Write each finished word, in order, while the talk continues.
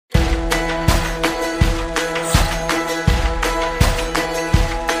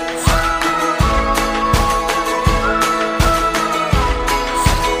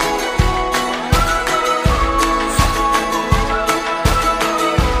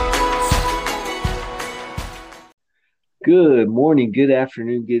Good morning, good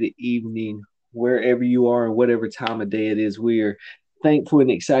afternoon, good evening, wherever you are and whatever time of day it is. We are thankful and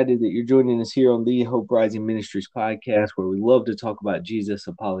excited that you're joining us here on the Hope Rising Ministries podcast, where we love to talk about Jesus,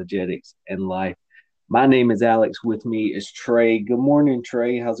 apologetics, and life. My name is Alex. With me is Trey. Good morning,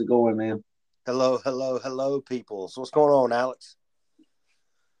 Trey. How's it going, man? Hello, hello, hello, people. So what's going on, Alex?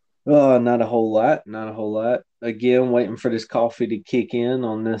 Oh, not a whole lot. Not a whole lot. Again, waiting for this coffee to kick in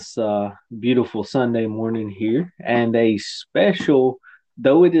on this beautiful Sunday morning here, and a special,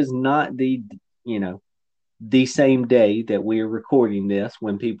 though it is not you know the same day that we are recording this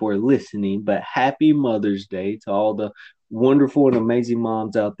when people are listening, but happy Mother's Day to all the wonderful and amazing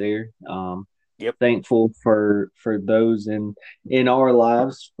moms out there. Yep, Thankful for those in our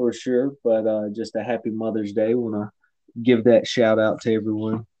lives for sure, but just a happy Mother's Day. Want to give that shout out to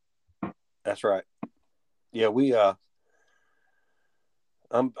everyone. that's right. Yeah,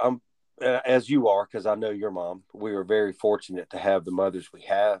 I'm as you are because I know your mom. We are very fortunate to have the mothers we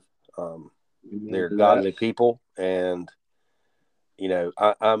have. Um, Amen they're to that. godly people, and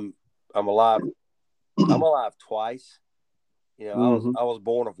I'm alive. I'm alive twice. Hmm. I was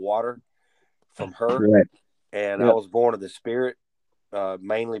born of water from her, Right. and I Yep. was born of the spirit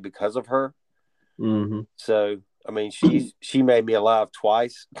mainly because of her. Hmm. So I mean, she made me alive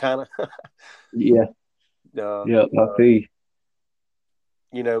twice, kind of. Yeah. uh, Yep. I feel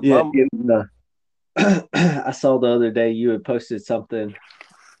Yeah. Mom. I saw the other day you had posted something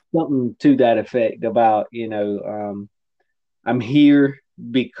to that effect about I'm here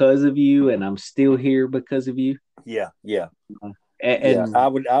because of you and I'm still here because of you. Yeah, yeah. Yeah, And I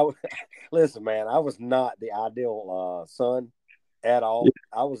would listen, man. I was not the ideal son at all.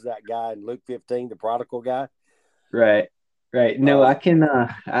 I was that guy in Luke 15, the prodigal guy. right, right. No, Um,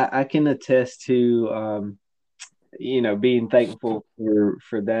 I can attest to being thankful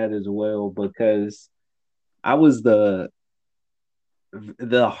for that as well, because I was the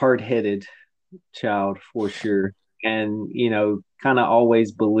hard-headed child for sure, and kind of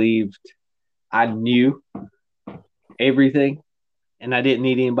always believed I knew everything and I didn't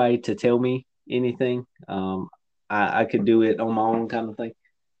need anybody to tell me anything. I could do it on my own, kind of thing.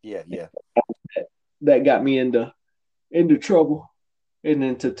 yeah, yeah, That got me into trouble and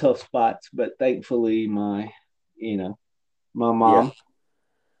into tough spots. But thankfully, you know my yeah, mom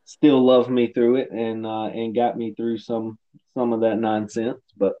still loved me through it and got me through some of that nonsense.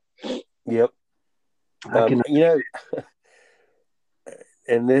 But yep. I can. You know,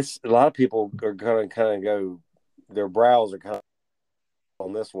 and this a lot of people are gonna kind of go, their brows are kind of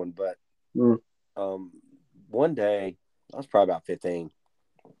on this one, but Mm, um, one day I was probably about 15,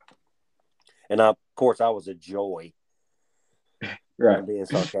 and of course I was a joy. right. I'm being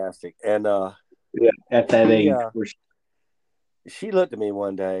sarcastic, and Yeah. At that she age, uh, she looked at me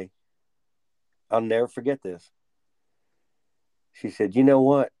one day. I'll never forget this. She said, "You know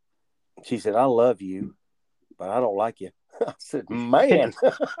what?" She said, "I love you, but I don't like you." I said, "Man,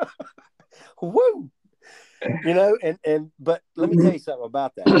 woo!" But let me tell you something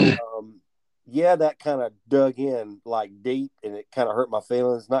about that. Yeah, that kind of dug in like deep, and it kind of hurt my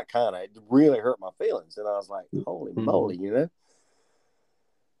feelings. Not kind of, it really hurt my feelings, and I was like, "Holy Mhm. moly!"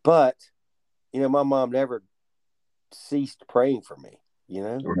 But my mom never ceased praying for me. You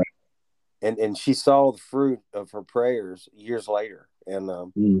know, Right. and she saw the fruit of her prayers years later.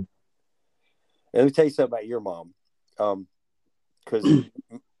 Mm, And let me tell you something about your mom. Because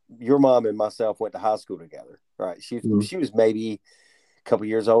your mom and myself went to high school together, right? She mm, she was maybe a couple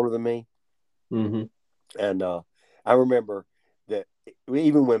years older than me, mhm. and I remember that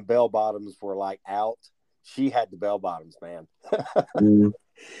even when bell bottoms were like out, she had the bell bottoms, man. Mm,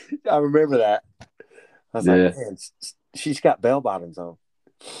 I remember that. I was like, yeah. man, she's got bell bottoms on.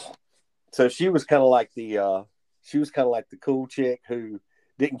 So she was kind of like the cool chick who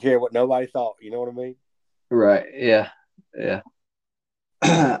didn't care what nobody thought. You know what I mean? Right. Yeah. Yeah.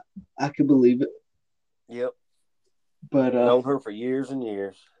 I could believe it, Yep. but Known her for years and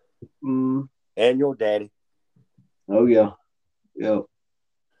years, mm, and your daddy. oh yeah, yeah.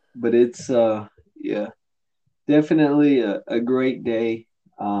 But it's yeah, definitely a great day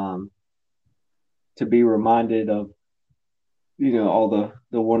um to be reminded of all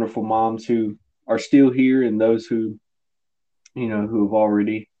the wonderful moms who are still here and those who who have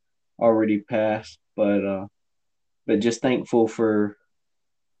already passed. But just thankful for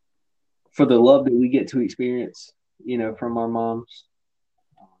the love that we get to experience, from our moms,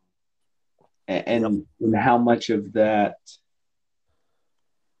 Yep. and how much of that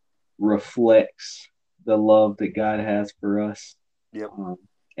reflects the love that God has for us, Yep. um,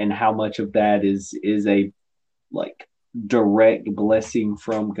 and how much of that is a like direct blessing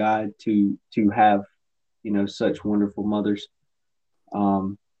from God to have. such wonderful mothers.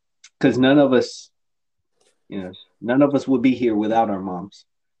 Because none of us would be here without our moms,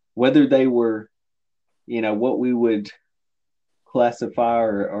 whether they were, what we would classify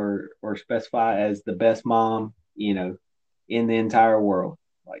or specify as the best mom, in the entire world.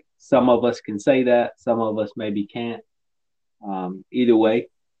 Like some of us can say that, some of us maybe can't. Either way,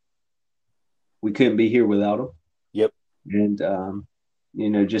 we couldn't be here without them. Yep. And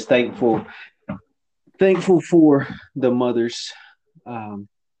just thankful for the mothers, um,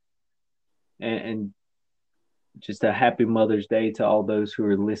 and just a happy Mother's Day to all those who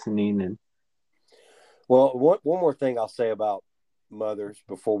are listening. And Well, one more thing I'll say about mothers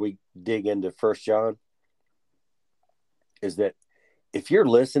before we dig into First John is that if you're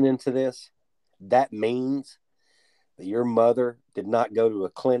listening to this, that means that your mother did not go to a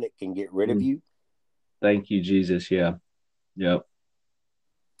clinic and get rid of you. thank you, Jesus. Yeah. Yep.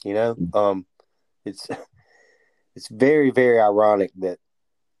 You know, it's it's very, very ironic that,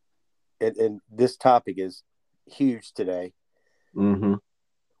 and this topic is huge today Mm-hmm.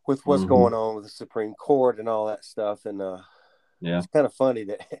 with what's Mm-hmm. going on with the Supreme Court and all that stuff. And Yeah. it's kind of funny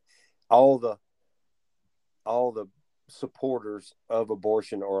that all the all the supporters of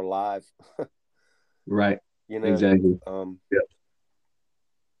abortion are alive. Right. You know. Exactly. Yep.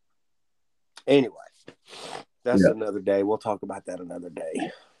 Anyway, that's Yep. another day. We'll talk about that another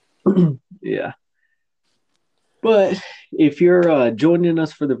day. Yeah. But if you're joining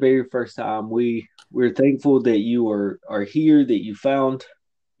us for the very first time, we're thankful that you are here, that you found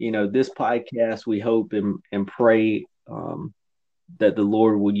this podcast. We hope and pray that the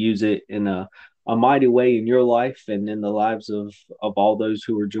Lord will use it in a mighty way in your life and in the lives of all those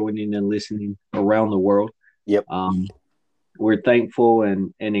who are joining and listening around the world. Yep. Um, we're thankful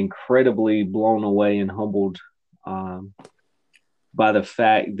and incredibly blown away and humbled um, by the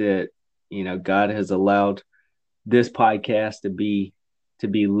fact that God has allowed this podcast to be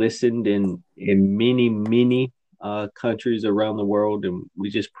listened in many countries around the world, and we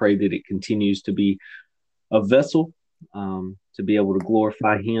just pray that it continues to be a vessel to be able to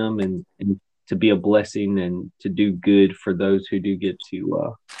glorify Him and to be a blessing and to do good for those who do get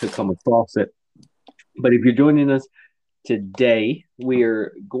to come across it. But if you're joining us today, we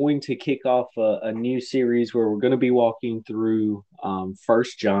are going to kick off a new series where we're going to be walking through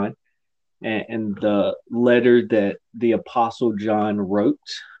First John and the letter that the Apostle John wrote.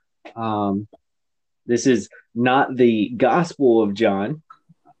 Um, this is not the Gospel of John,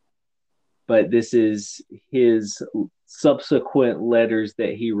 but this is his subsequent letters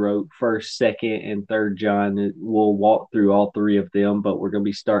that he wrote, First, Second, and Third John. We'll walk through all three of them, but we're going to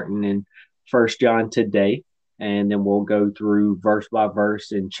be starting in First John today, and then we'll go through verse by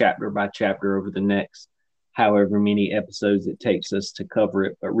verse and chapter by chapter over the next however many episodes it takes us to cover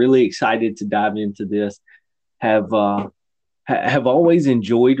it. But really excited to dive into this. Have always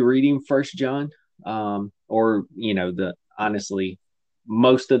enjoyed reading First John, or the honestly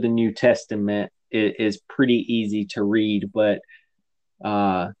most of the New Testament is pretty easy to read, but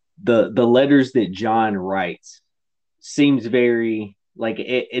the letters that John writes seems very like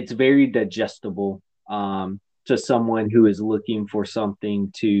it's very digestible to someone who is looking for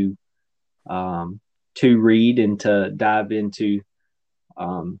something to read and to dive into.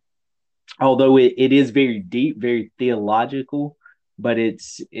 Um, Although it is very deep, very theological, but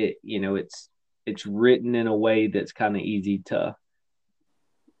it's written in a way that's kind of easy to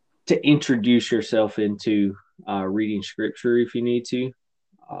introduce yourself into reading scripture if you need to.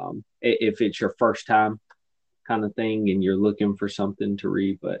 If it's your first time kind of thing and you're looking for something to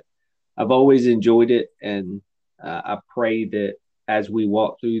read, but I've always enjoyed it, and I pray that as we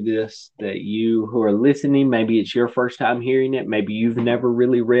walk through this, that you who are listening, maybe it's your first time hearing it, maybe you've never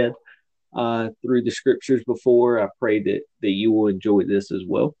really read through the scriptures before. I pray that you will enjoy this as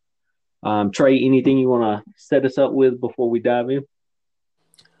well. Trey, anything you want to set us up with before we dive in?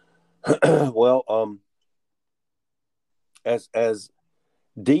 Well, as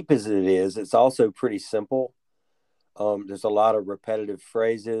deep as it is, it's also pretty simple. There's a lot of repetitive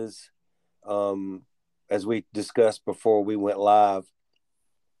phrases. As we discussed before we went live,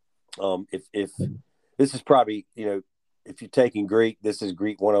 if this is probably, if you're taking Greek, this is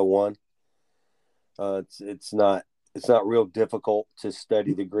Greek 101. It's not real difficult to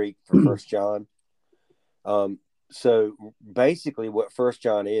study the Greek for First John. So basically, what First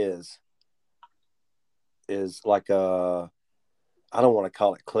John is like I don't want to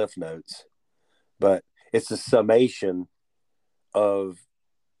call it Cliff Notes, but it's a summation of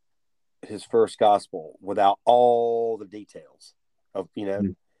his first gospel without all the details of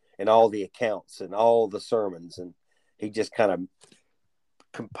and all the accounts and all the sermons, and he just kind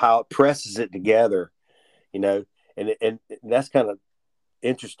of presses it together you know, and that's kind of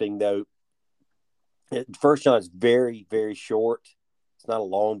interesting though. First John is very, very short. It's not a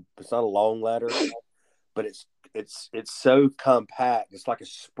long letter, but it's so compact. It's like a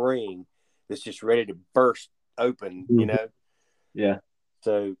spring that's just ready to burst open, you Mhm. know. Yeah.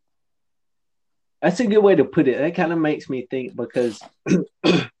 So That's a good way to put it. That kind of makes me think because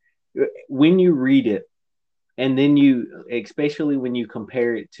when you read it, and then you, especially when you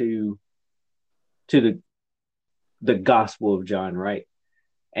compare it to the Gospel of John, right?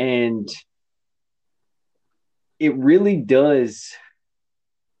 And it really does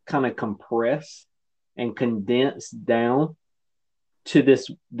kind of compress and condense down to this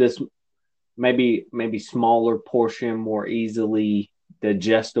maybe smaller portion, more easily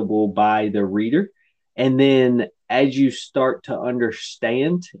digestible by the reader. And then as you start to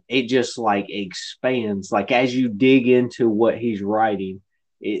understand, it just like expands. Like as you dig into what he's writing,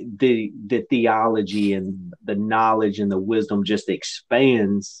 the theology and the knowledge and the wisdom just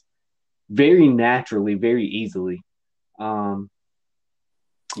expands very naturally, very easily. Um,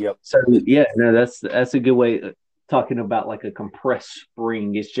 yep. so yeah, no, that's a good way of talking about like a compressed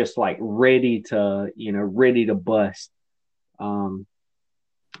spring. It's just like ready to bust um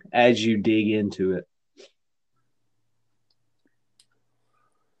as you dig into it.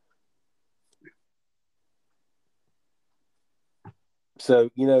 So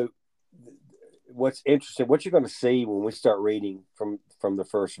what's interesting, what you're going to see when we start reading from the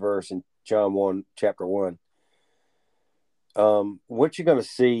first verse in John 1, chapter 1. What you're going to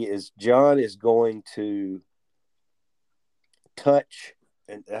see is John is going to touch,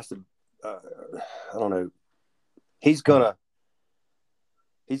 and that's the I don't know. He's gonna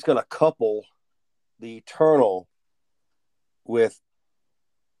couple the eternal with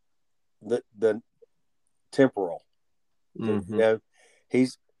the temporal. You Mm-hmm. know,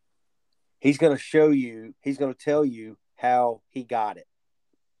 he's he's going to show you. He's going to tell you how he got it.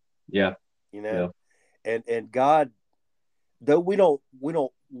 Yeah. You know, Yeah. and God, though we don't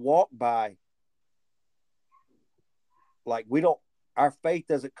walk by, like we don't, our faith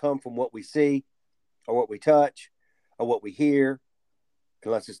doesn't come from what we see or what we touch or what we hear,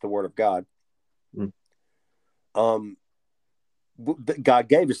 unless it's the word of God. Mm. Um, God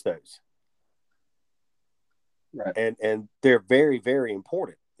gave us those, Right. and they're very, very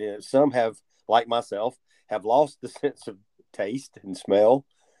important. You know, some have, like myself, have lost the sense of taste and smell.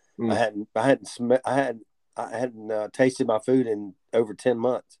 Mm. I hadn't tasted my food in over 10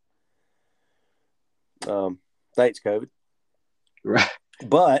 months. Thanks, COVID. Right.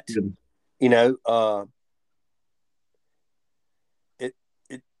 But Good. you know, it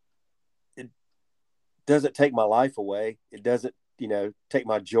it it doesn't take my life away. It doesn't, take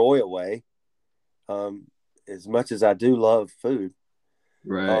my joy away. As much as I do love food,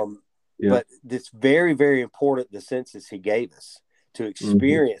 Right. um, Yeah. but it's very, very important, the senses he gave us to Mm-hmm.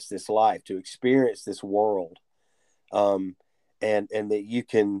 experience this life, to experience this world, um, and that you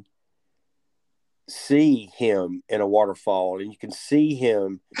can see him in a waterfall, and you can see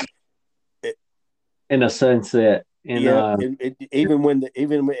him. In a sunset. In Yeah,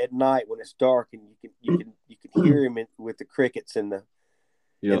 even at night when it's dark, and you can hear him with the crickets and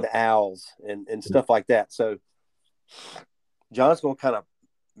yeah. the owls and stuff like that. So John's going to kind of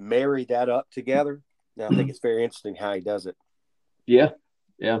marry that up together, and I think it's very interesting how he does it. Yeah.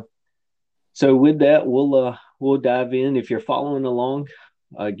 Yeah. So with that, we'll dive in. If you're following along,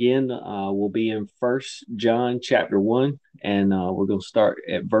 again, we'll be in First John chapter 1, and we're going to start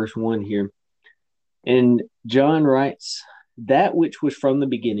at verse 1 here. And John writes, "That which was from the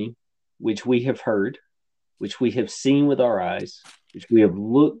beginning, which we have heard, which we have seen with our eyes, which we have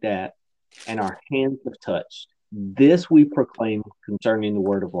looked at, and our hands have touched, this we proclaim concerning the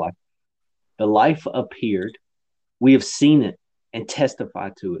word of life. The life appeared, we have seen it and testify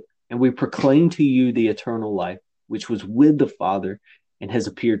to it, and we proclaim to you the eternal life, which was with the Father and has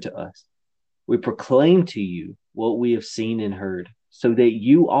appeared to us. We proclaim to you what we have seen and heard, so that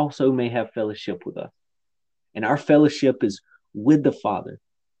you also may have fellowship with us. And our fellowship is with the Father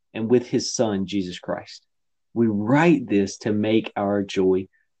and with his Son, Jesus Christ. We write this to make our joy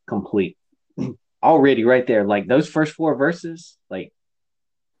complete." Already, right there, like those first four verses, like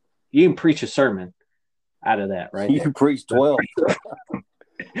you can preach a sermon out of that right You there. preach 12.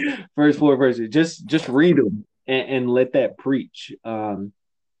 First four verses, just read them and let that preach.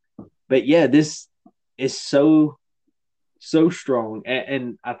 But yeah, this is so strong,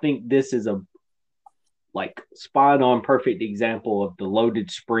 and I think this is a like spot on perfect example of the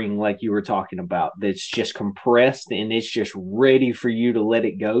loaded spring like you were talking about, that's just compressed and it's just ready for you to let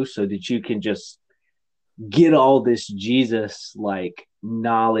it go so that you can just get all this Jesus like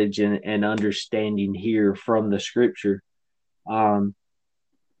knowledge and understanding here from the scripture. Um,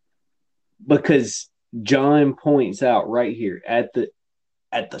 because John points out right here at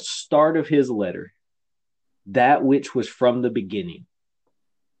the start of his letter, that which was from the beginning.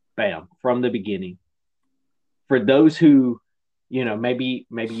 Bam, from the beginning. For those who, maybe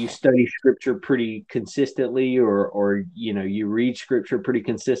you study scripture pretty consistently, or you read scripture pretty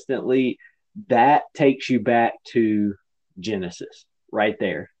consistently, that takes you back to Genesis right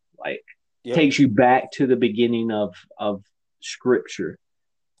there. Like, Yep. takes you back to the beginning of scripture.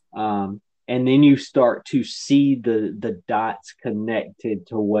 And then you start to see the dots connected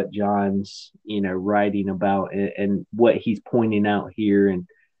to what John's writing about, and what he's pointing out here, and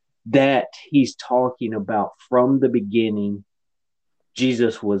that he's talking about from the beginning.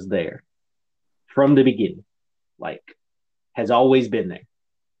 Jesus was there from the beginning, like, has always been there.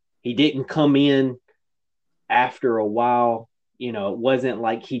 He didn't come in after a while. It wasn't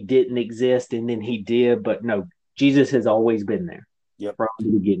like he didn't exist and then he did, but no, Jesus has always been there Yep. from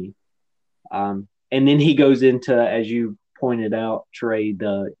the beginning. And then he goes into, as you pointed out, Trey,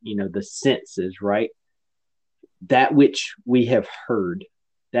 the senses, right? That which we have heard,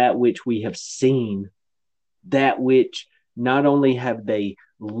 that which we have seen, that which not only have they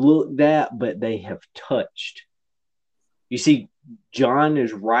looked at, but they have touched. You see, John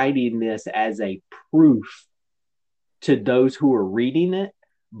is writing this as a proof to those who are reading it,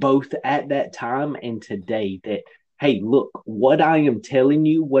 both at that time and today, that, hey, look, what I am telling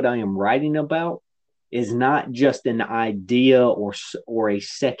you, what I am writing about, is not just an idea or a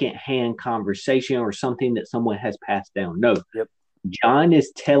secondhand conversation or something that someone has passed down. No, Yep. John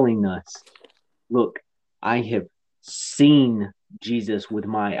is telling us, look, I have seen Jesus with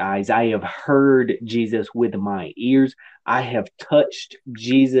my eyes. I have heard Jesus with my ears. I have touched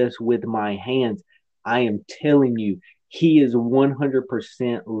Jesus with my hands. I am telling you, he is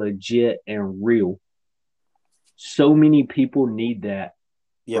 100% legit and real. So many people need that,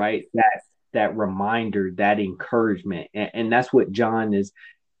 Yep. right? That reminder, that encouragement. And that's what John is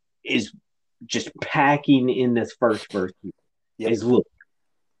just packing in this first verse. Yep. Is, look,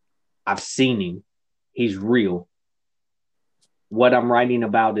 I've seen him. He's real. What I'm writing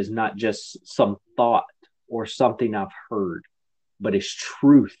about is not just some thought or something I've heard, but it's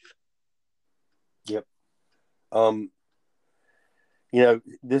truth. Yep. Um,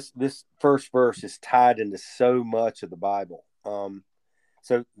 this first verse is tied into so much of the Bible.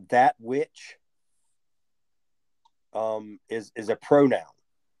 So that which is a pronoun.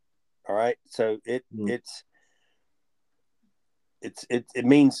 All right. So Mm. it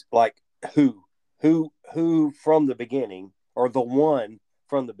means like who from the beginning, or the one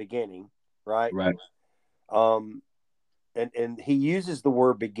from the beginning, right? Right. Um, and he uses the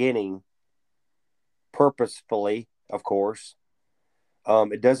word beginning purposefully, of course.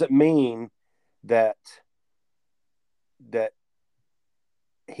 It doesn't mean that that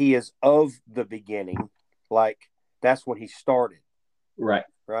he is of the beginning, like that's when he started, Right.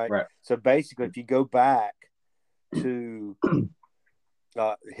 right? Right. So basically, if you go back to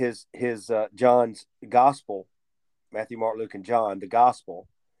his John's gospel, Matthew, Mark, Luke, and John, the gospel,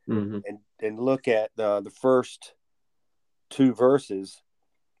 Mm-hmm. and look at the first two verses.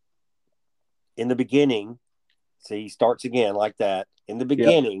 In the beginning, see, he starts again like that. In the Yep.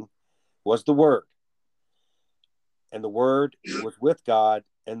 beginning was the Word, and the Word was with God,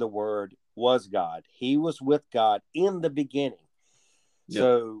 and the Word was God. He was with God in the beginning. Yep.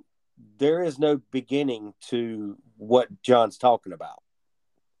 So there is no beginning to what John's talking about.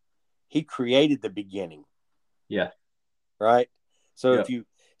 He created the beginning. Yeah. Right. So Yep. if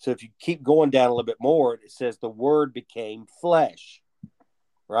you keep going down a little bit more, it says the Word became flesh.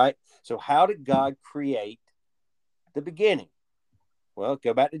 Right. So how did God create the beginning? Well,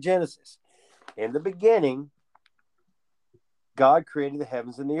 go back to Genesis. In the beginning, God created the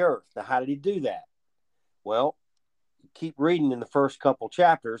heavens and the earth. Now, how did he do that? Well, keep reading in the first couple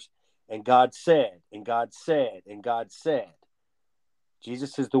chapters, and God said, and God said, and God said.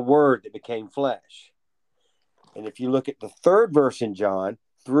 Jesus is the Word that became flesh. And if you look at the third verse in John,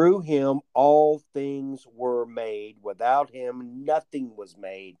 through him all things were made. Without him, nothing was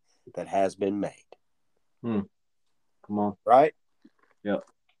made that has been made. Hmm. Come on. Right? Yep.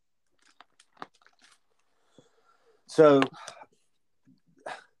 So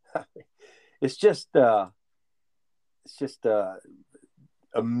it's just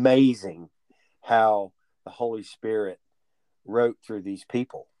amazing how the Holy Spirit wrote through these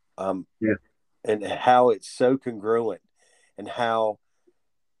people, Yeah. and how it's so congruent, and how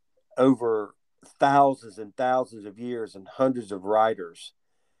over thousands and thousands of years and hundreds of writers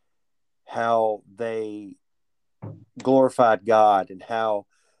how they glorified God and how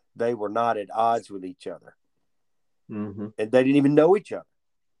they were not at odds with each other. Mm-hmm. And they didn't even know each other.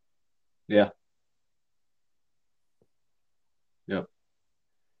 Yeah. Yeah.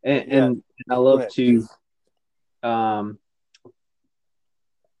 But yeah, And I go love ahead. to, um,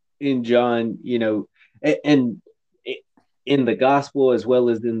 in John, and in the gospel as well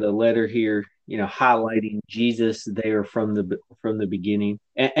as in the letter here, highlighting Jesus there from the beginning,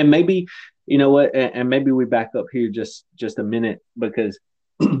 and maybe and maybe we back up here just a minute because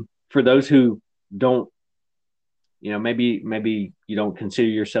for those who don't, maybe you don't consider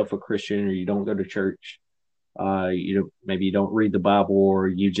yourself a Christian or you don't go to church, maybe you don't read the Bible or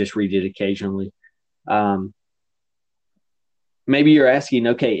you just read it occasionally. Um, Maybe you're asking,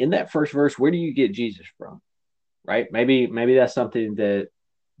 okay, in that first verse, where do you get Jesus from? Right? Maybe that's something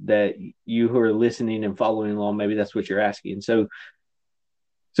that you who are listening and following along, maybe that's what you're asking. So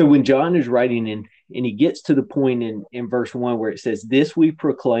when John is writing and he gets to the point in verse 1 where it says, "This we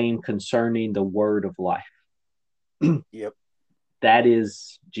proclaim concerning the word of life." Yep. That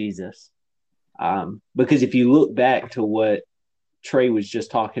is Jesus. Because if you look back to what Trey was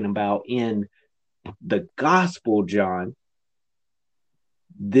just talking about in the Gospel, John,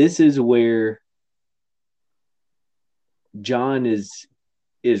 this is where John is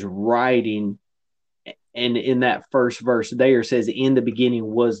writing, and in that first verse there says, "In the beginning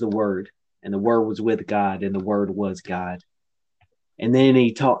was the Word, and the Word was with God, and the Word was God." And then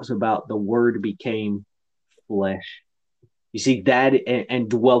he talks about the Word became flesh. You see that, and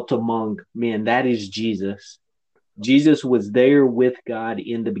dwelt among men. That is Jesus. Jesus was there with God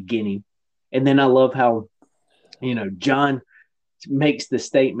in the beginning. And then I love how John makes the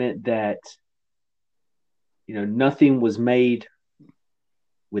statement that nothing was made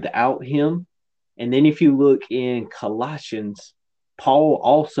without him. And then if you look in Colossians, Paul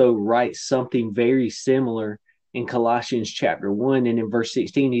also writes something very similar in Colossians chapter 1. And in verse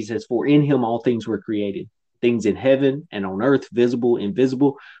 16, he says, "For in him all things were created, things in heaven and on earth, visible,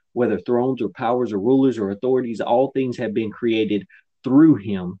 invisible, whether thrones or powers or rulers or authorities, all things have been created through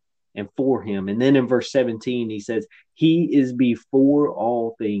him and for him." And then in verse 17, he says, "He is before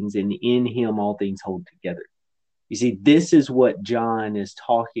all things, and in him all things hold together." You see, this is what John is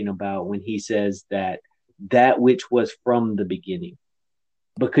talking about when he says that which was from the beginning,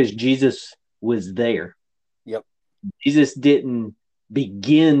 because Jesus was there. Yep. Jesus didn't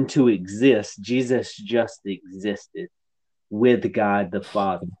begin to exist. Jesus just existed with God the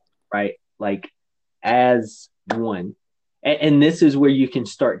Father, right? Like as one. And this is where you can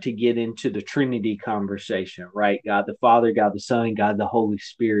start to get into the Trinity conversation, right? God the Father, God the Son, God the Holy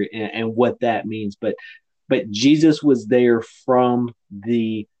Spirit, and what that means. But Jesus was there from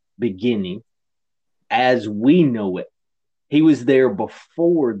the beginning as we know it. He was there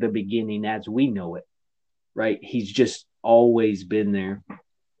before the beginning as we know it, right? He's just always been there.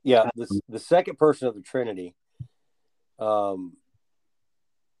 Yeah. The second person of the Trinity, um,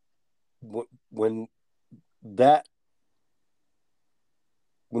 when that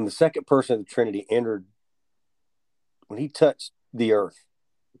when the second person of the Trinity entered, when he touched the earth,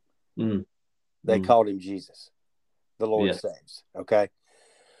 Mm, they mm, called him Jesus, the Lord yes. saves. Okay.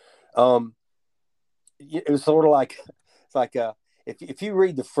 Um, it was sort of like it's like if you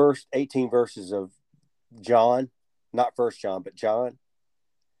read the first 18 verses of John, not First John, but John.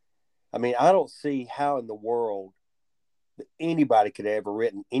 I mean, I don't see how in the world that anybody could have ever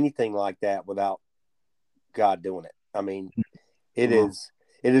written anything like that without God doing it. I mean, it Come on. is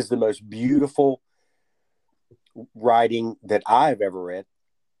it is the most beautiful writing that I've ever read.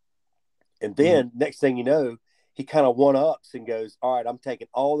 And Mm. then next thing you know, he kind of one ups and goes, "All right, I'm taking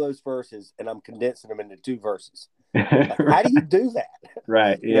all those verses and I'm condensing them into two verses." Like, how do you do that?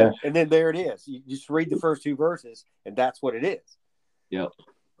 Right. You know, Yeah. and then there it is. You just read the first two verses, and that's what it is. Yep.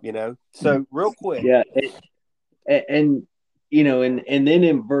 You know. So real quick, Yeah. And and then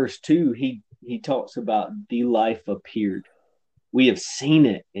in verse 2, he talks about the life appeared. We have seen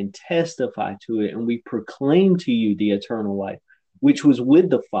it and testify to it, and we proclaim to you the eternal life, which was with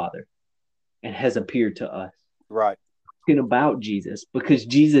the Father and has appeared to us. right, Talking about Jesus, because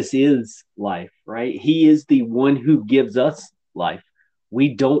Jesus is life, right? He is the one who gives us life.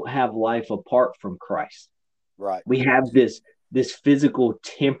 We don't have life apart from Christ. right, We have this physical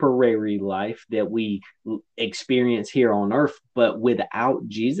temporary life that we experience here on earth, but without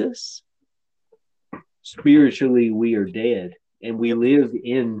Jesus, spiritually we are dead and we yep, live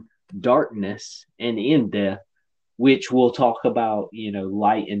in darkness and in death, which we'll talk about,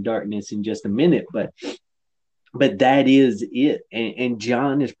 light and darkness in just a minute, but that is it. And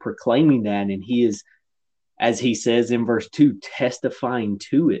John is proclaiming that, and he is, as he says in verse 2, testifying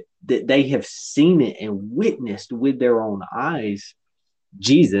to it. that they have seen it and witnessed with their own eyes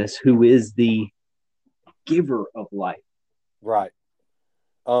Jesus, who is the giver of life. Right.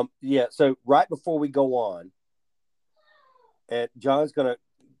 Yeah. So right before we go on, and John's going to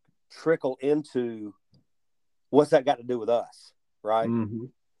trickle into what's that got to do with us, right? Mm-hmm.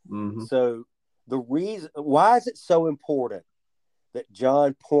 Mm-hmm. So the reason why is it so important that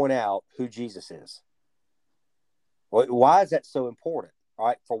John point out who Jesus is? Why is that so important? All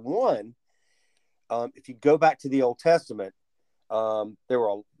right. For one, if you go back to the Old Testament, there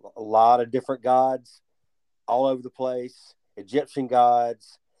were a lot of different gods all over the place. Egyptian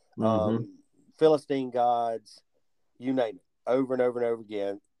gods, Mm-hmm. Philistine gods, you name it. Over and over and over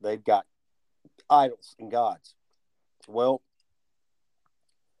again, they've got idols and gods. Well,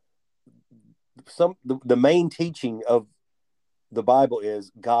 the main teaching of the Bible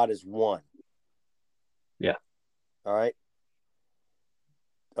is God is one. Yeah. All right.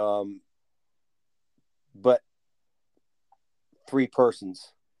 But three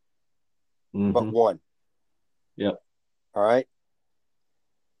persons, but Mm-hmm. one. Yep. All right.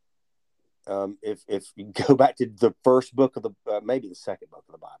 If you go back to the first book of the maybe the second book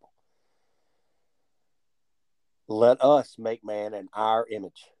of the Bible, let us make man in our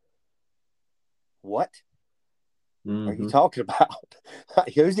image. What are you Mm-hmm. talking about?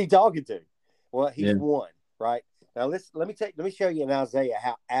 Who's he talking to? Well, he's Yeah. one, right? Now let me show you in Isaiah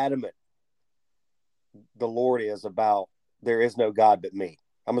how adamant the Lord is about there is no God but me.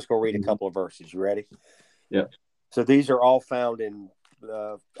 I'm just going to read a Mm-hmm. couple of verses. You ready? Yep. So these are all found in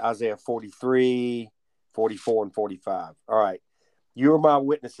Isaiah 43, 44, and 45. All right. You are my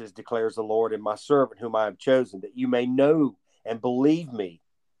witnesses, declares the Lord, and my servant whom I have chosen, that you may know and believe me.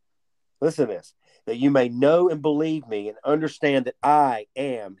 Listen to this, that you may know and believe me and understand that I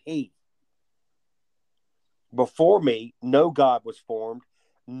am He. Before me, no God was formed,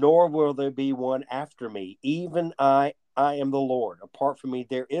 nor will there be one after me. Even I am the Lord. Apart from me,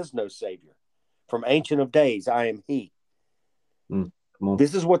 there is no Savior. From Ancient of Days, I am He. Come on.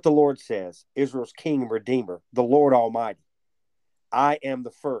 This is what the Lord says, Israel's King and Redeemer, the Lord Almighty. I am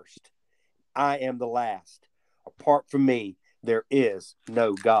the first. I am the last. Apart from me, there is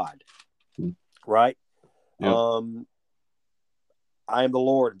no God. Right? Yep. I am the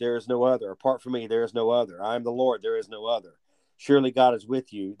Lord, there is no other. Apart from me, there is no other. I am the Lord, there is no other. Surely God is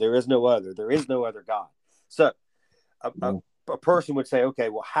with you. There is no other. There is no other God. So a person would say, okay,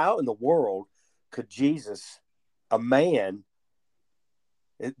 well, how in the world could Jesus, a man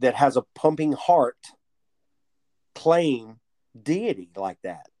that has a pumping heart, claim deity like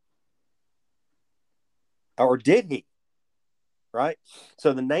that? Or did he? Right?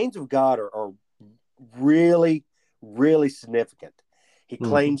 So the names of God are really, really significant. He Mm-hmm.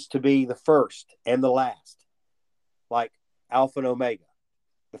 claims to be the first and the last, like Alpha and Omega.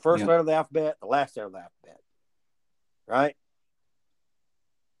 The first Yep. letter of the alphabet, the last letter of the alphabet. Right?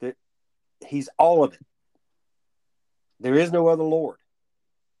 That he's all of it. There is no other Lord.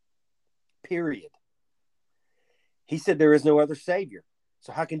 Period. He said there is no other Savior.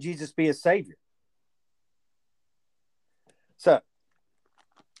 So how can Jesus be a Savior? So,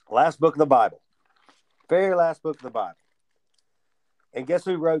 last book of the Bible. Very last book of the Bible. And guess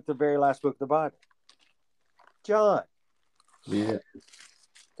who wrote the very last book of the Bible? John. Yeah.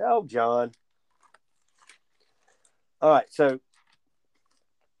 Oh, John. All right, so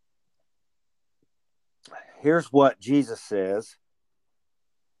here's what Jesus says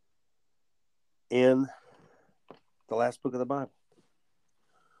in the last book of the Bible.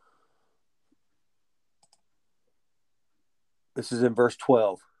 This is in verse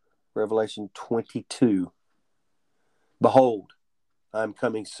 12, Revelation 22. Behold, I am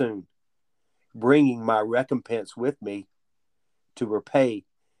coming soon, bringing my recompense with me to repay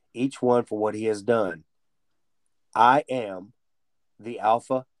each one for what he has done. I am the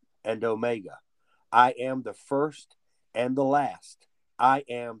Alpha and Omega. I am the first and the last. I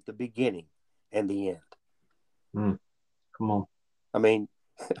am the beginning and the end. Come on. I mean,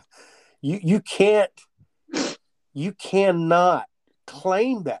 you cannot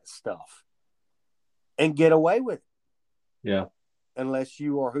claim that stuff and get away with it Yeah. unless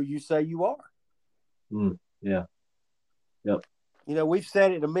you are who you say you are. Yeah. Yep. You know, we've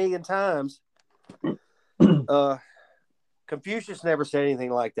said it a million times. Confucius never said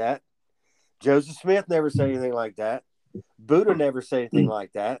anything like that. Joseph Smith never said anything like that. Buddha never said anything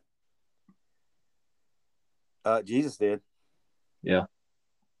like that. Jesus did. Yeah.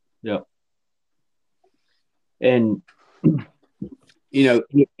 Yep. And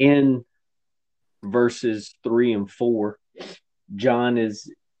in verses 3 and 4, John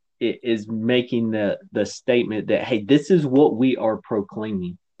is making the statement that, hey, this is what we are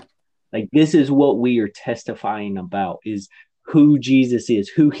proclaiming. Like this is what we are testifying about is who Jesus is,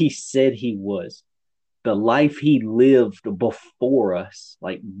 who he said he was, the life he lived before us.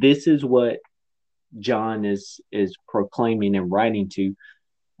 Like this is what John is proclaiming and writing to,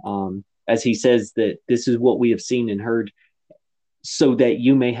 as he says that this is what we have seen and heard, so that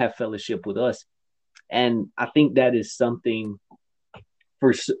you may have fellowship with us. And I think that is something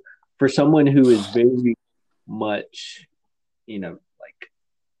for for someone who is very much, like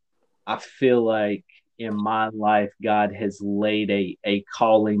I feel like in my life, God has laid a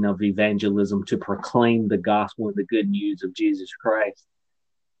calling of evangelism to proclaim the gospel and the good news of Jesus Christ.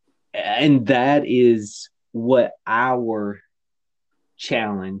 And that is what our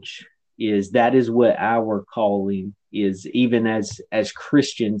challenge is. That is what our calling is, even as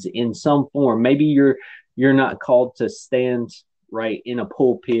Christians in some form. Maybe you're not called to stand right in a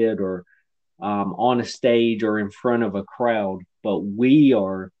pulpit or on a stage or in front of a crowd, but we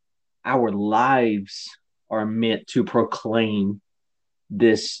are, our lives are meant to proclaim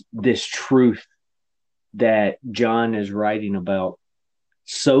this truth that John is writing about,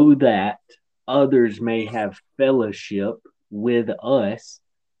 so that others may have fellowship with us,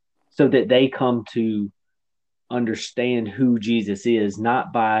 so that they come to understand who Jesus is,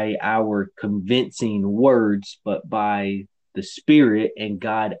 not by our convincing words, but by the Spirit and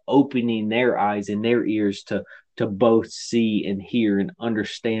God opening their eyes and their ears to both see and hear and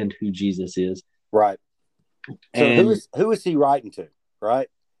understand who Jesus is. Right. So And who is he writing to? Right.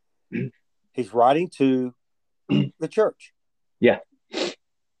 He's writing to the church. yeah,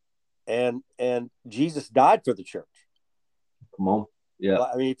 And Jesus died for the church. come on. Yeah.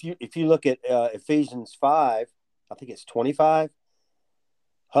 I mean, if you look at Ephesians 5, I think it's 25.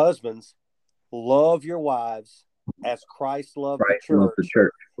 Husbands, love your wives as Christ loved the Christ loves the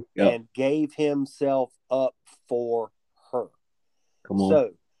church church. Yep. and gave himself up for her. Come on.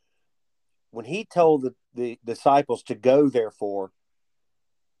 So when he told the disciples to go, therefore,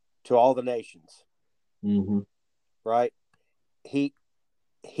 to all the nations, Mm-hmm. right? He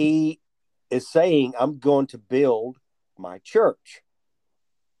is saying, I'm going to build my church.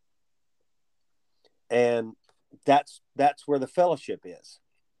 And that's where the fellowship is.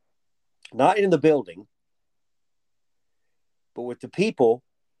 Not in the building, but with the people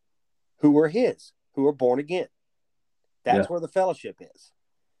who are his, who are born again. Yeah. That's where the fellowship is.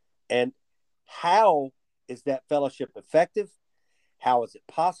 And how is that fellowship effective? How is it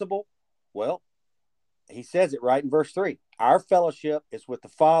possible? Well, he says it right in verse 3. Our fellowship is with the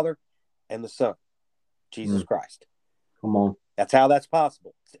Father and the Son, Jesus Christ. Come on. That's how that's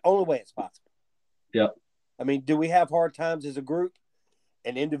possible. It's the only way it's possible. Yeah. I mean, do we have hard times as a group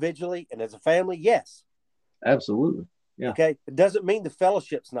and individually and as a family? Yes. Absolutely. Yeah. Okay. It doesn't mean the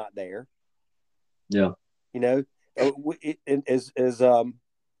fellowship's not there. Yeah. You know, as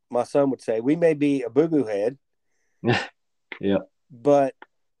my son would say, we may be a boo-boo head. Yeah. But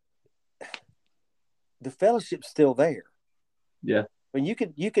the fellowship's still there. Yeah. I mean,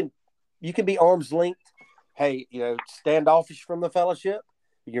 you can be arm's length. Hey, standoffish from the fellowship.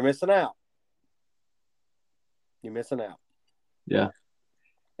 You're missing out. You're missing out. Yeah.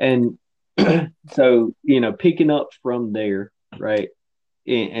 And so, picking up from there, right,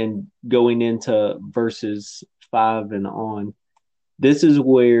 and going into verses 5 and on, this is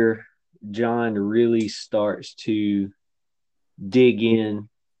where John really starts to dig in,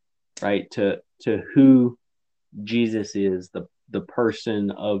 right, to who Jesus is, the person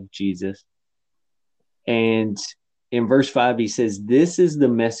of Jesus. And in verse 5, he says, "This is the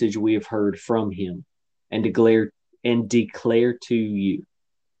message we have heard from him and declare to you.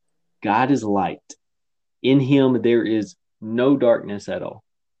 God is light. In him there is no darkness at all.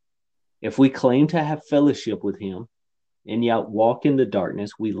 If we claim to have fellowship with him and yet walk in the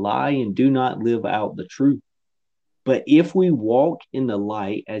darkness, we lie and do not live out the truth. But if we walk in the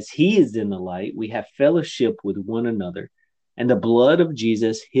light as he is in the light, we have fellowship with one another. And the blood of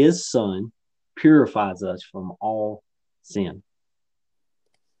Jesus, his son, purifies us from all sin."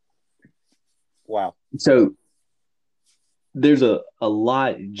 Wow. So there's a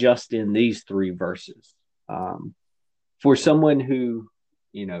lot just in these 3 verses. For someone who,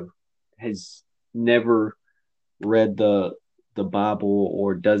 has never read the Bible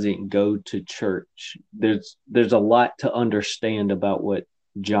or doesn't go to church, there's a lot to understand about what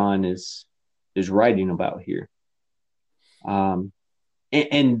John is writing about here.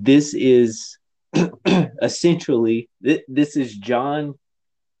 And this is essentially this is John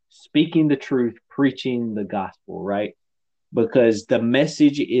speaking the truth, preaching the gospel, right? Because the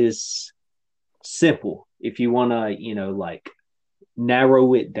message is simple. If you want to, like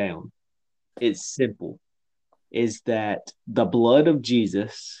narrow it down, it's simple. Is that the blood of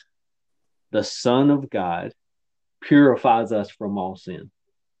Jesus the Son of God, purifies us from all sin.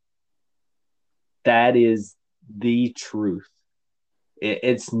 That is the truth.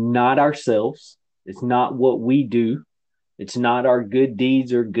 It's not ourselves. It's not what we do. It's not our good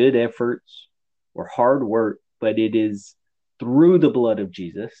deeds or good efforts or hard work, but it is through the blood of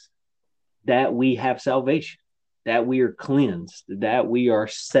Jesus that we have salvation, that we are cleansed, that we are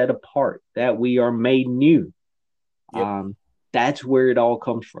set apart, that we are made new. Yep. That's where it all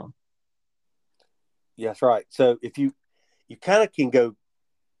comes from. Yeah, that's right. So if you kind of can go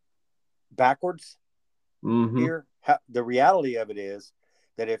backwards here, the reality of it is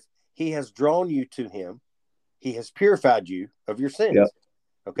that if he has drawn you to him, he has purified you of your sins. Yep.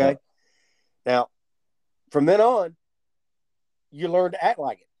 Okay. Yep. Now, from then on, you learn to act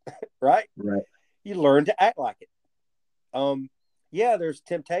like it, right? Right. You learn to act like it. Yeah, there's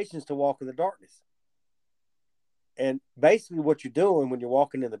temptations to walk in the darkness. And basically what you're doing when you're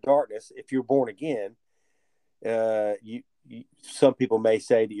walking in the darkness, if you're born again, some people may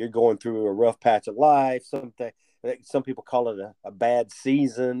say that you're going through a rough patch of life. Some people call it a bad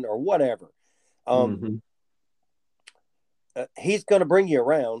season or whatever. He's going to bring you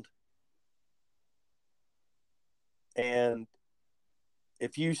around, and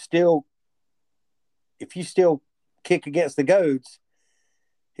if you still kick against the goads,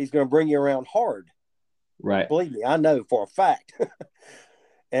 he's going to bring you around hard. Right. Believe me, I know for a fact.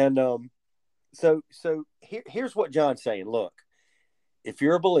 And so here's what John's saying. Look, if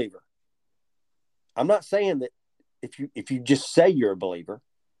you're a believer, I'm not saying that if you just say you're a believer,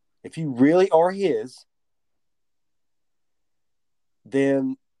 if you really are his,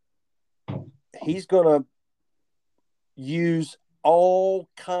 then he's going to use all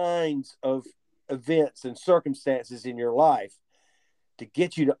kinds of events and circumstances in your life to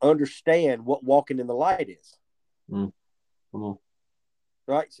get you to understand what walking in the light is. Come on.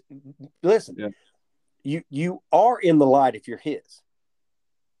 Right? Listen, yeah. you are in the light if you're his.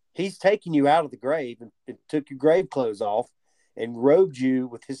 He's taken you out of the grave and took your grave clothes off and robed you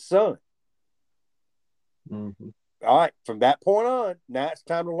with his son. All right, from that point on, now it's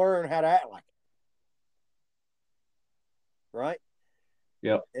time to learn how to act like it. Right?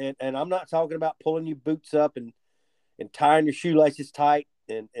 Yep. And I'm not talking about pulling your boots up and tying your shoelaces tight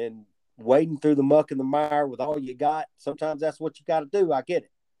and wading through the muck and the mire with all you got. Sometimes that's what you got to do. I get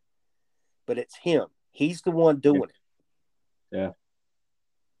it. But it's him. He's the one doing it. Yeah.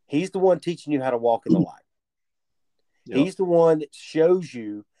 He's the one teaching you how to walk in the light. Yep. He's the one that shows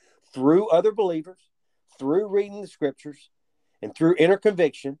you through other believers, through reading the scriptures, and through inner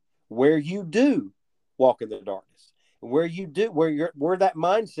conviction where you do walk in the darkness, and where you do where that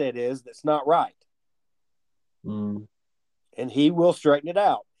mindset is that's not right. And he will straighten it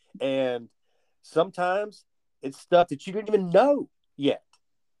out. And sometimes it's stuff that you didn't even know yet.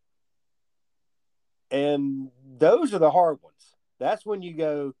 And those are the hard ones. That's when you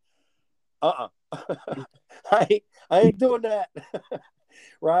go, I ain't doing that.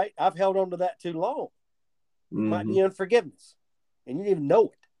 Right? I've held on to that too long. It might be unforgiveness. And you didn't even know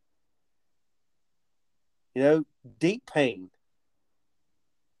it. You know, deep pain.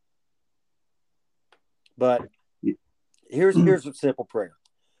 But here's a simple prayer.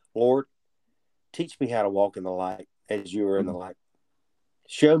 Lord, teach me how to walk in the light as you are in the light.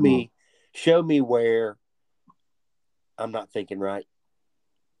 Show me where I'm not thinking right.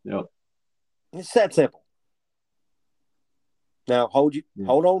 Yep. It's that simple. Now hold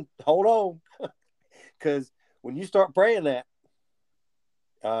on. Because when you start praying that,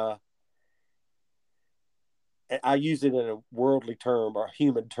 I use it in a worldly term or a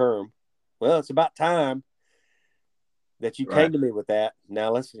human term. Well, it's about time that you came to me with that.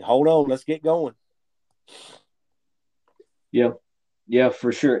 Now let's get going. Yeah,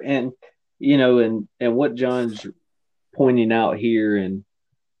 for sure. And and what John's pointing out here and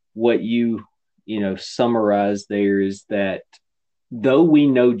what you summarize there is that though we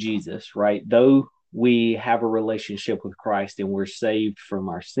know Jesus, right? Though we have a relationship with Christ and we're saved from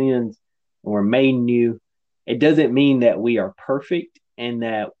our sins and we're made new, it doesn't mean that we are perfect and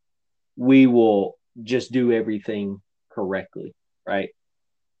that we will just do everything correctly, right?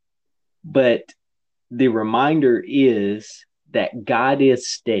 But the reminder is that God is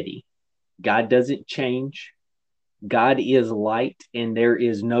steady. God doesn't change. God is light, and there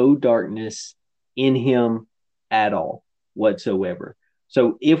is no darkness in him at all whatsoever.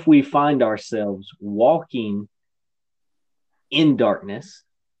 So if we find ourselves walking in darkness,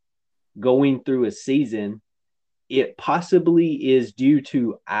 going through a season, it possibly is due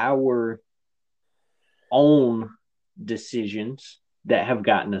to our own decisions that have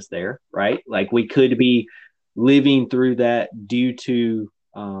gotten us there, right? Like we could be living through that due to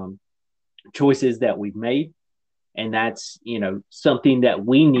choices that we've made. And that's, something that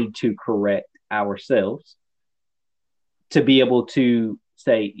we need to correct ourselves to be able to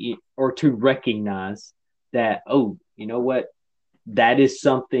say or to recognize that, oh, you know what? That is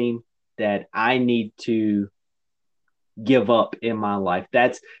something that I need to give up in my life.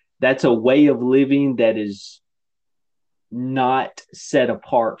 That's a way of living that is not set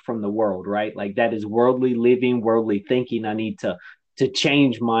apart from the world, right? Like that is worldly living, worldly thinking. I need to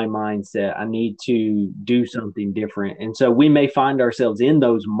change my mindset. I need to do something different. And so we may find ourselves in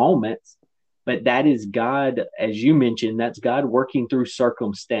those moments, but that is God, as you mentioned, that's God working through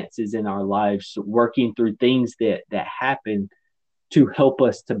circumstances in our lives, working through things that happen to help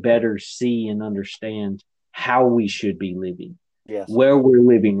us to better see and understand how we should be living, Yes. where we're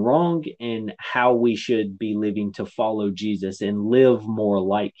living wrong, and how we should be living to follow Jesus and live more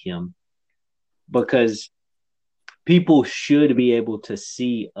like him. Because people should be able to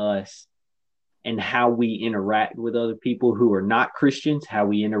see us and how we interact with other people who are not Christians, how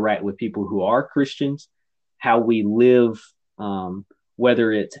we interact with people who are Christians, how we live,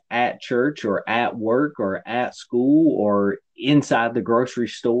 whether it's at church or at work or at school or inside the grocery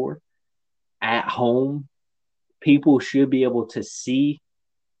store, at home. People should be able to see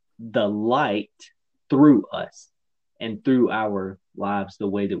the light through us and through our lives, the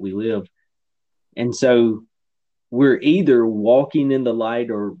way that we live. And so we're either walking in the light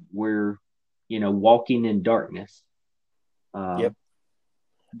or we're, walking in darkness. Yep. Um, Let me,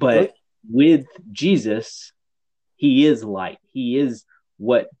 but with Jesus, he is light. He is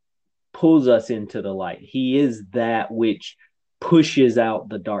what pulls us into the light. He is that which pushes out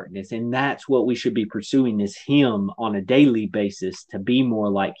the darkness. And that's what we should be pursuing is him on a daily basis to be more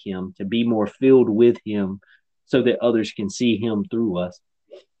like him, to be more filled with him so that others can see him through us.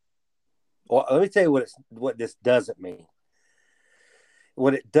 well, let me tell you what this doesn't mean.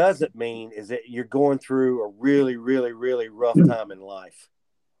 What it doesn't mean is that you're going through a really, really, really rough time in life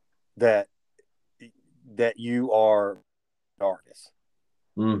that you are darkness.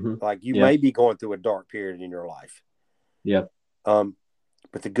 Mm-hmm. Like you Yeah. may be going through a dark period in your life. Yeah. Um,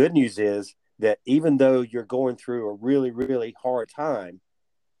 but the good news is that even though you're going through a really, really hard time,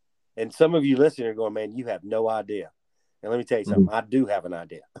 and some of you listening are going, man, you have no idea. And let me tell you Mm-hmm. something, I do have an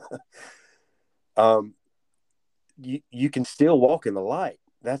idea. um, you can still walk in the light.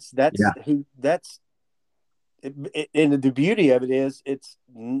 Yeah. That's and the beauty of it is it's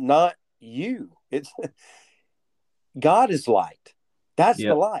not you. It's God is light. That's the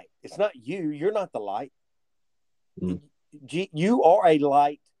Yeah. light. It's not you. You're not the light. Mm. You are a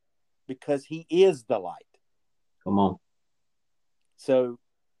light because He is the light. Come on. So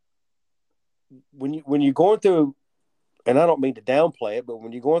when you're going through, and I don't mean to downplay it, but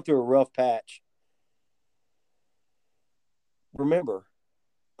when you're going through a rough patch, remember,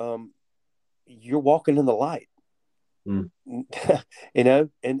 you're walking in the light. Mm.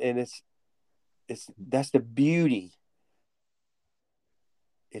 And it's that's the beauty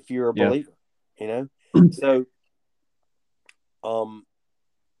if you're a Yeah. believer, you know. So um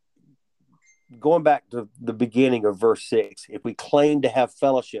going back to the beginning of verse 6, if we claim to have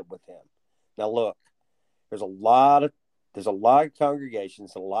fellowship with him. Now look, there's a lot of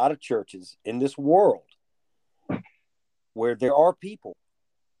congregations, a lot of churches in this world where there are people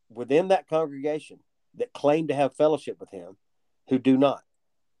within that congregation that claim to have fellowship with him who do not.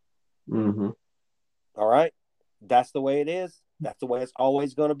 Mm-hmm. All right? That's the way it is. That's the way it's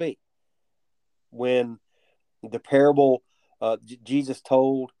always going to be. When the parable Jesus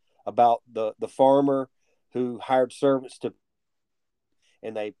told about the farmer who hired servants to,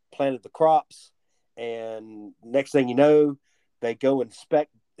 and they planted the crops, and next thing you know, they go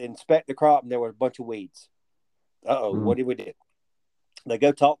inspect the crop, and there were a bunch of weeds. Uh-oh, Mm. what did we do? They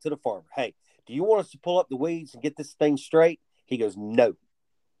go talk to the farmer. Hey, do you want us to pull up the weeds and get this thing straight? He goes, no,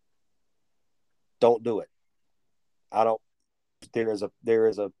 don't do it. I don't. There is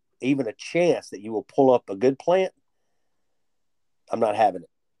a even a chance that you will pull up a good plant. I'm not having it.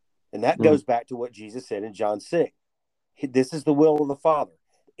 And that Mm. goes back to what Jesus said in John 6. This is the will of the Father.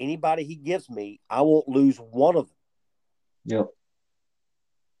 Anybody he gives me, I won't lose one of them. Yep.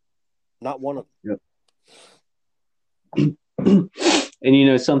 Not one of Yep.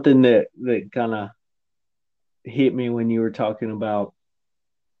 And something that kind of hit me when you were talking about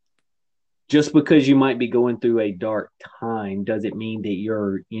just because you might be going through a dark time doesn't mean that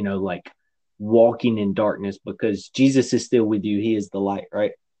you're, like walking in darkness because Jesus is still with you. He is the light,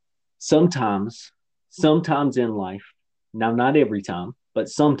 right? Sometimes, sometimes in life, now not every time, but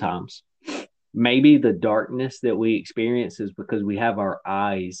sometimes, maybe the darkness that we experience is because we have our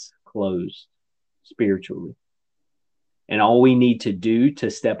eyes closed spiritually. And all we need to do to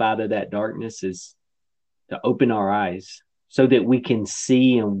step out of that darkness is to open our eyes so that we can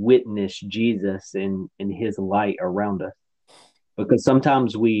see and witness Jesus and his light around us. Because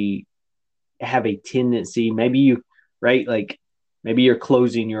sometimes we have a tendency, maybe you, right? Like maybe you're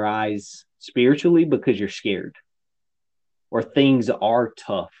closing your eyes spiritually because you're scared or things are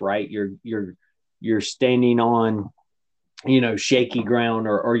tough, right? You're standing on, shaky ground,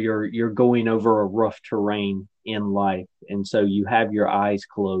 or you're going over a rough terrain in life. And so you have your eyes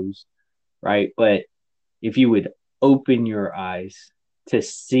closed, right? But if you would open your eyes to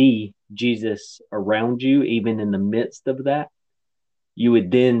see Jesus around you, even in the midst of that, you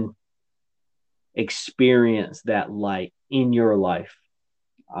would then experience that light in your life.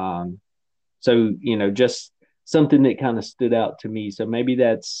 Um, so, just something that kind of stood out to me. So maybe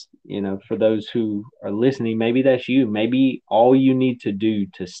that's, for those who are listening, maybe that's you. Maybe all you need to do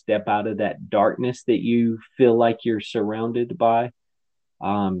to step out of that darkness that you feel like you're surrounded by,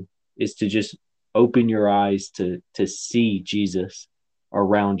 is to just open your eyes to see Jesus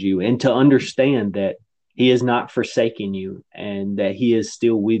around you and to understand that he is not forsaking you and that he is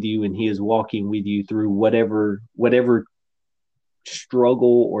still with you and he is walking with you through whatever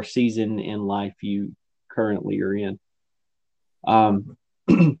struggle or season in life you currently are in. Um,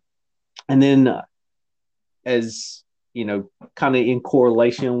 and then, as kind of in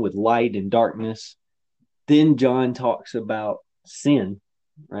correlation with light and darkness, then John talks about sin,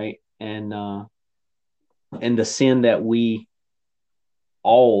 right? And the sin that we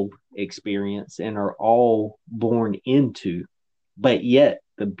all experience and are all born into. But yet,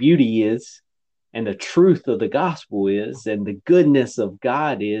 the beauty is, and the truth of the gospel is, and the goodness of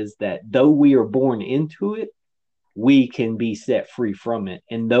God is that though we are born into it, we can be set free from it.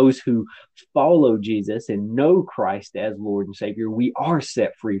 And those who follow Jesus and know Christ as Lord and Savior, we are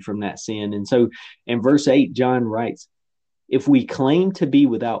set free from that sin. And so in verse 8, John writes, if we claim to be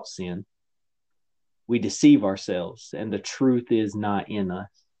without sin, we deceive ourselves, and the truth is not in us.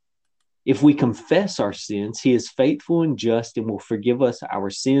 If we confess our sins, he is faithful and just and will forgive us our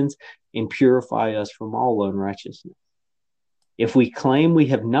sins and purify us from all unrighteousness. If we claim we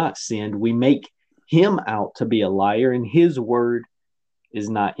have not sinned, we make him out to be a liar, and his word is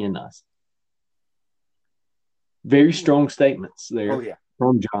not in us. Very strong statements there. Oh, yeah.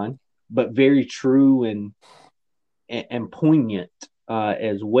 From John, but very true and poignant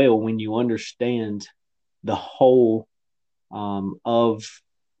as well when you understand the whole of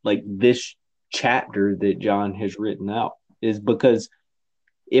like this chapter that John has written out. Is because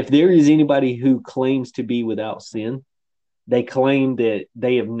if there is anybody who claims to be without sin, they claim that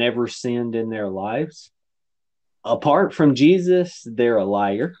they have never sinned in their lives. Apart from Jesus, they're a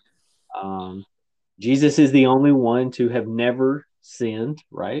liar. Um, Jesus is the only one to have never sinned,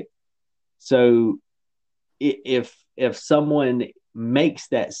 right? So if someone makes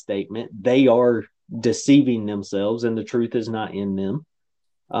that statement, they are deceiving themselves, and the truth is not in them.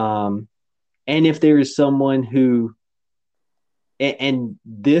 And if there is someone who, and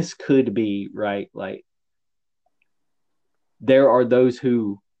this could be right, like there are those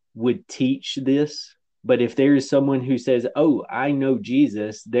who would teach this, but if there is someone who says, oh, I know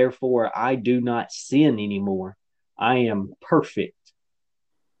Jesus, therefore I do not sin anymore, I am perfect,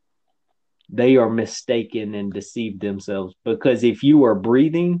 they are mistaken and deceived themselves. Because if you are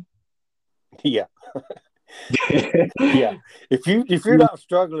breathing, Yeah. Yeah. If you're not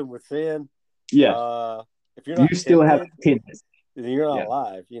struggling with sin, yeah, if you're you not still have tempted, tendency. then you're not Yeah,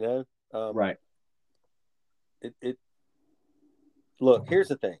 alive, right. It look, here's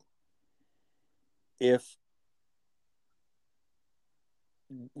the thing. If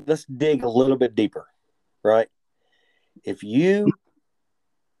let's dig a little bit deeper, right? If you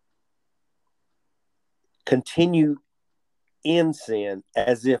continue in sin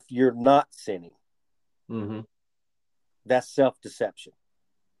as if you're not sinning, Mm-hmm. that's self-deception.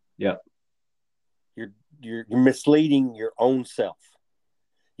 Yeah. You're misleading your own self.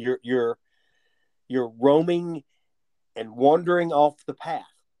 You're roaming and wandering off the path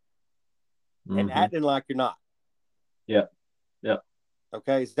and Mm-hmm. acting like you're not. Yeah. Yeah.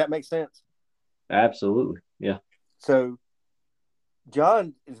 Okay, does that make sense? Absolutely. Yeah. So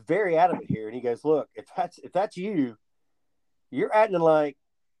John is very adamant here, and he goes, "Look, if that's you, you're acting like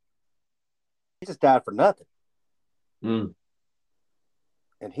he just died for nothing, Mm.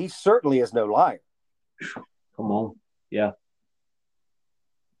 and he certainly is no liar." Come on. Yeah.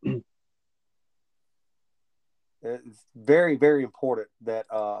 It's very, very important that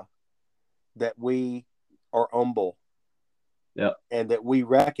we are humble, Yeah. and that we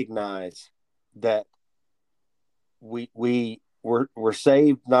recognize that we're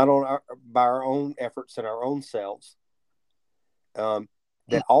saved not by our own efforts and our own selves,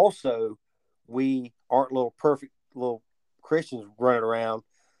 That also we aren't little perfect little Christians running around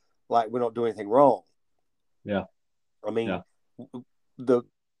like we don't do anything wrong. Yeah. I mean, Yeah. the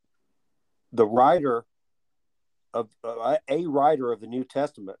the writer of a writer of the New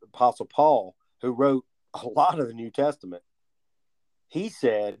Testament, Apostle Paul, who wrote a lot of the New Testament, he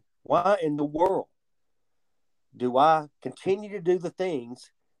said, "Why in the world do I continue to do the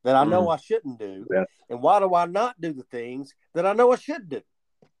things that I know Mm. I shouldn't do? Yeah. And why do I not do the things that I know I should do?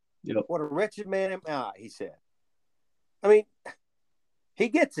 Yep. What a wretched man am I," he said. I mean, he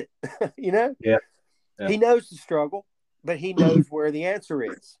gets it, you know? Yeah. Yeah. He knows the struggle, but he knows where the answer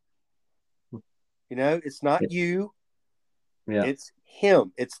is. You know, it's not you, Yeah. it's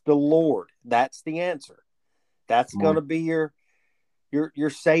him, it's the Lord. That's the answer. That's Come going to on. be your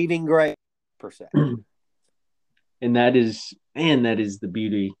saving grace per se. And that is, man, that is the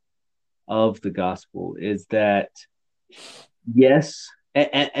beauty of the gospel, is that, yes,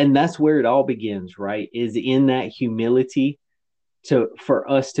 and that's where it all begins, right? Is in that humility, to for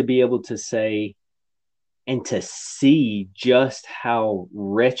us to be able to say and to see just how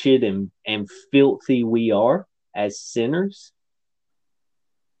wretched and filthy we are as sinners,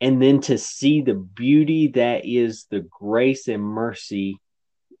 and then to see the beauty that is the grace and mercy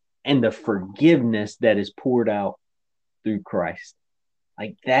and the forgiveness that is poured out through Christ.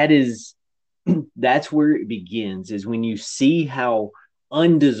 Like that is, that's where it begins, is when you see how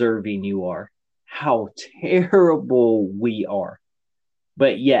undeserving you are, how terrible we are,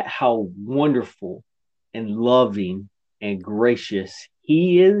 but yet how wonderful and loving and gracious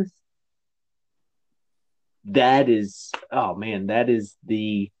he is. That is, oh man, that is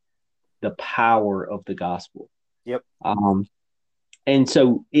the power of the gospel. Yep. um and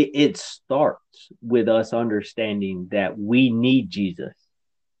so it starts with us understanding that we need Jesus,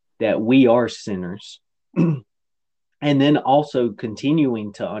 that we are sinners. And then also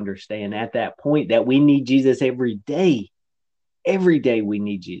continuing to understand at that point that we need Jesus every day. Every day we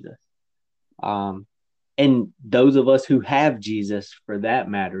need Jesus. Um, and those of us who have Jesus, for that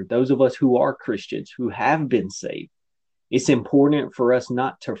matter, those of us who are Christians, who have been saved, it's important for us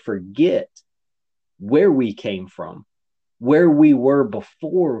not to forget where we came from, where we were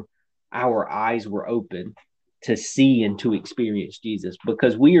before our eyes were open to see and to experience Jesus,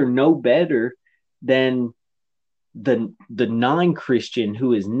 because we are no better than the non-Christian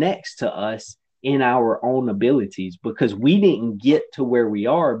who is next to us in our own abilities, because we didn't get to where we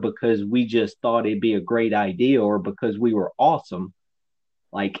are because we just thought it'd be a great idea or because we were awesome.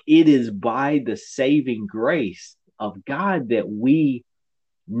 Like, it is by the saving grace of God that we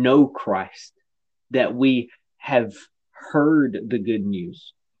know Christ, that we have heard the good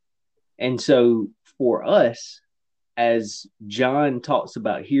news. And so for us, as John talks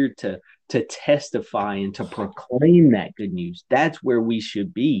about here, to testify and to proclaim that good news, that's where we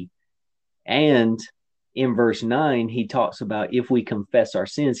should be. And in verse 9, he talks about, if we confess our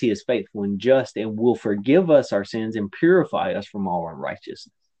sins, he is faithful and just and will forgive us our sins and purify us from all unrighteousness.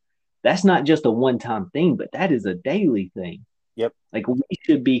 That's not just a one-time thing, but that is a daily thing. Yep. Like, we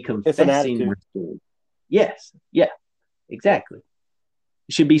should be It's an confessing attitude. our sins. Yes. Yeah, Yep. exactly.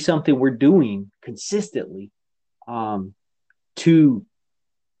 It should be something we're doing consistently, um, to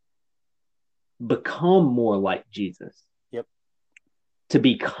become more like Jesus, Yep. to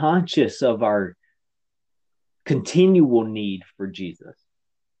be conscious of our continual need for Jesus.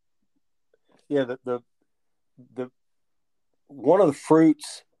 Yeah. The one of the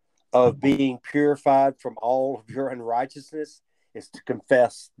fruits of being purified from all of your unrighteousness is to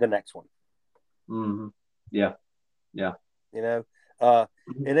confess the next one. Mm-hmm. Yeah. Yeah. You know,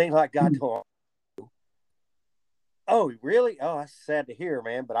 it ain't like God told, "Oh, really? Oh, that's sad to hear,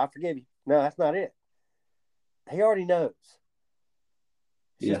 man, but I forgive you." No, that's not it. He already knows.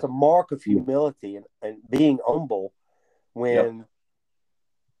 It's Yeah. just a mark of Yeah. humility and being humble Yep. when,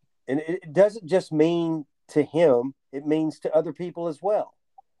 and it doesn't just mean to him, it means to other people as well.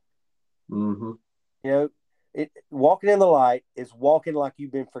 Mm-hmm. You know, walking in the light is walking like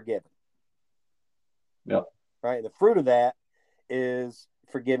you've been forgiven. Yep. Right. And the fruit of that is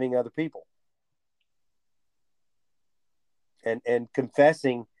forgiving other people and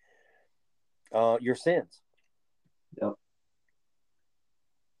confessing your sins. Yep.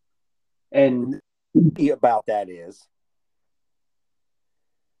 And And the key about that is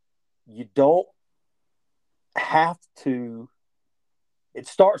you don't have to, it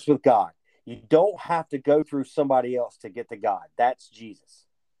starts with God. You don't have to go through somebody else to get to God. That's Jesus.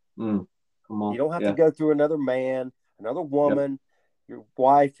 come You on. don't have to Yeah. go through another man, another Yep. woman, your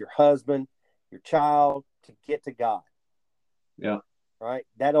wife, your husband, your child to get to God. Yeah. Right?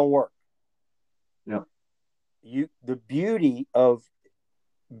 That don't work. Yep. The beauty of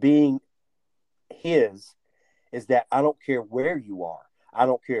being his is that I don't care where you are. I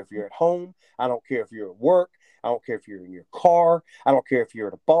don't care if you're at home. I don't care if you're at work. I don't care if you're in your car. I don't care if you're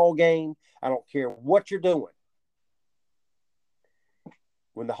at a ball game. I don't care what you're doing.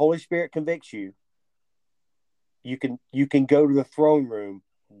 When the Holy Spirit convicts you, you can go to the throne room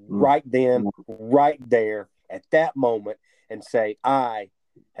right then, right there, at that moment, and say, I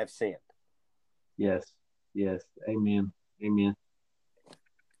have sinned. Yes. Yes. Amen. Amen.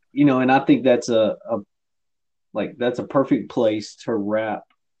 And I think that's that's a perfect place to wrap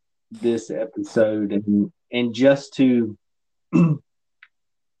this episode, and just to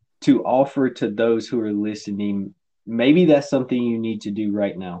to offer to those who are listening, maybe that's something you need to do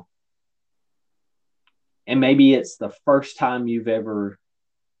right now. And maybe it's the first time you've ever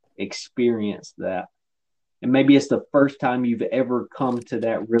experienced that. And maybe it's the first time you've ever come to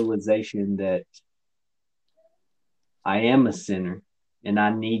that realization that I am a sinner and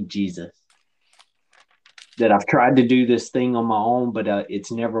I need Jesus. That I've tried to do this thing on my own, but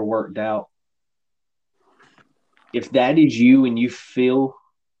it's never worked out. If that is you and you feel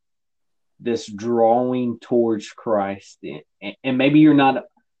this drawing towards Christ, and maybe you're not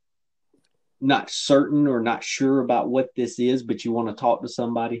certain or not sure about what this is, but you want to talk to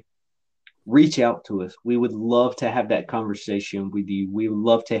somebody, reach out to us. We would love to have that conversation with you. We would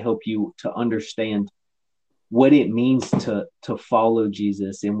love to help you to understand what it means to follow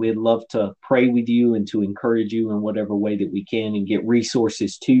Jesus. And we'd love to pray with you and to encourage you in whatever way that we can, and get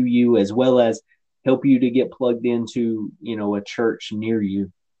resources to you, as well as help you to get plugged into, a church near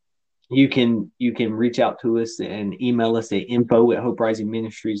you. You can reach out to us and email us at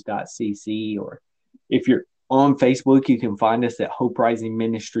info@hoperisingministries.cc, or if you're on Facebook, you can find us at Hope Rising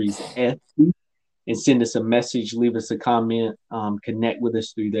Ministries SC and send us a message, leave us a comment, connect with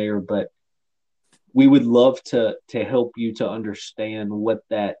us through there. But we would love to help you to understand what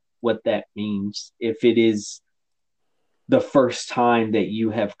that means. If it is the first time that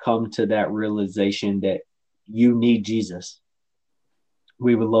you have come to that realization that you need Jesus,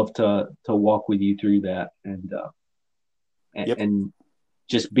 we would love to walk with you through that, Yep. and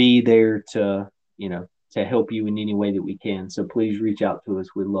just be there to help you in any way that we can. So please reach out to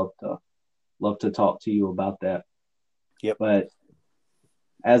us. We'd love to talk to you about that. Yep. But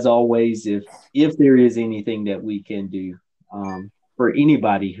as always, if there is anything that we can do for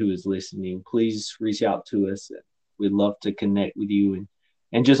anybody who is listening, please reach out to us. We'd love to connect with you,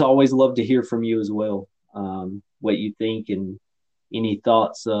 and just always love to hear from you as well. What you think and any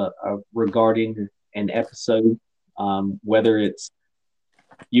thoughts regarding an episode, whether it's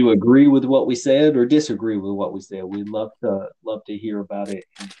you agree with what we said or disagree with what we said. We'd love to hear about it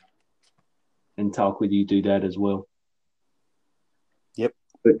and talk with you through that as well. Yep.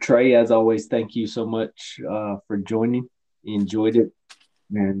 But Trey, as always, thank you so much for joining. Enjoyed it,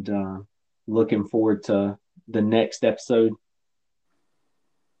 and looking forward to the next episode.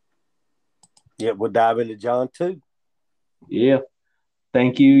 Yeah, we'll dive into John 2. Yeah.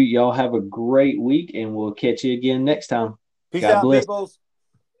 Thank you. Y'all have a great week, and we'll catch you again next time. Peace God out, bless. peoples.